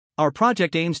Our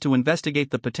project aims to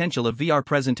investigate the potential of VR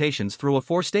presentations through a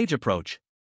 4-stage approach.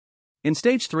 In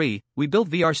Stage 3, we built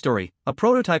VR Story, a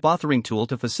prototype authoring tool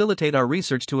to facilitate our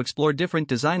research to explore different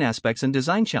design aspects and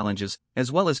design challenges,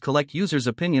 as well as collect users'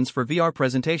 opinions for VR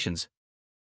presentations.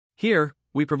 Here,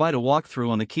 we provide a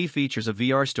walkthrough on the key features of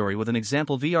VR Story with an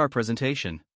example VR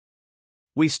presentation.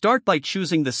 We start by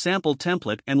choosing the sample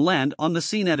template and land on the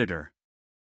scene editor.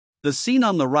 The scene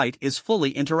on the right is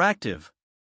fully interactive.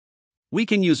 We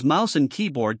can use mouse and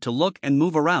keyboard to look and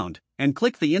move around, and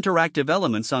click the interactive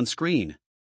elements on screen.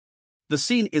 The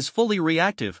scene is fully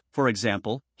reactive. For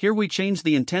example, here we change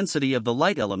the intensity of the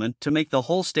light element to make the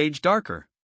whole stage darker.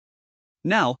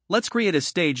 Now, let's create a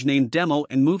stage named Demo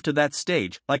and move to that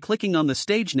stage by clicking on the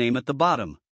stage name at the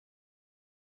bottom.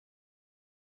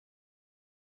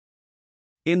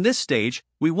 In this stage,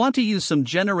 we want to use some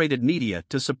generated media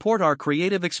to support our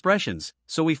creative expressions,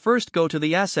 so we first go to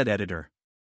the asset editor.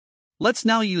 Let's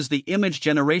now use the image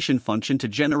generation function to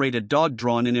generate a dog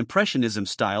drawn in Impressionism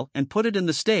style and put it in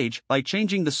the stage by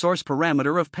changing the source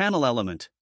parameter of panel element.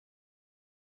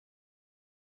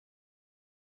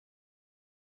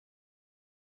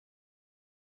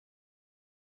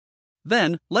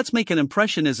 Then, let's make an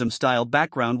Impressionism style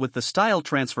background with the style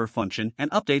transfer function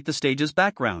and update the stage's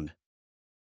background.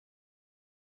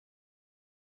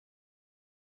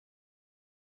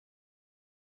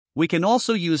 We can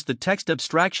also use the text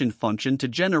abstraction function to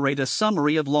generate a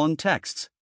summary of long texts,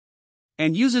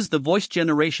 and uses the voice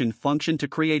generation function to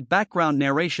create background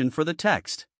narration for the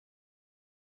text.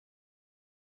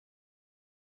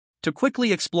 To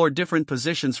quickly explore different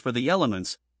positions for the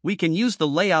elements, we can use the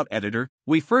layout editor.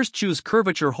 We first choose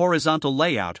curvature horizontal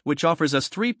layout, which offers us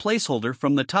 3 placeholders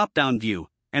from the top-down view,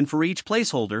 and for each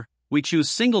placeholder, we choose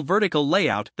single vertical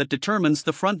layout that determines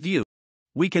the front view.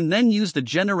 We can then use the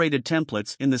generated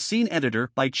templates in the scene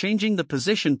editor by changing the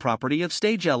position property of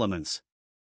stage elements.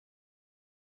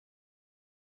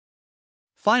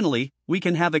 Finally, we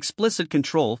can have explicit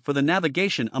control for the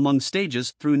navigation among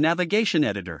stages through Navigation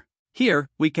Editor. Here,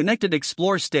 we connected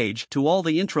Explore stage to all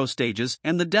the intro stages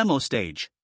and the demo stage.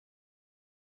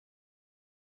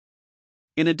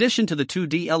 In addition to the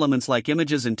 2D elements like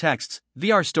images and texts,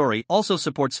 VR Story also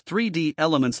supports 3D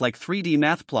elements like 3D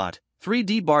Mathplot,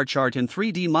 3D bar chart and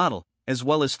 3D model, as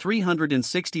well as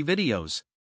 360 videos.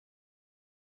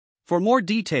 For more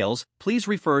details, please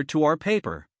refer to our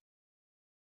paper.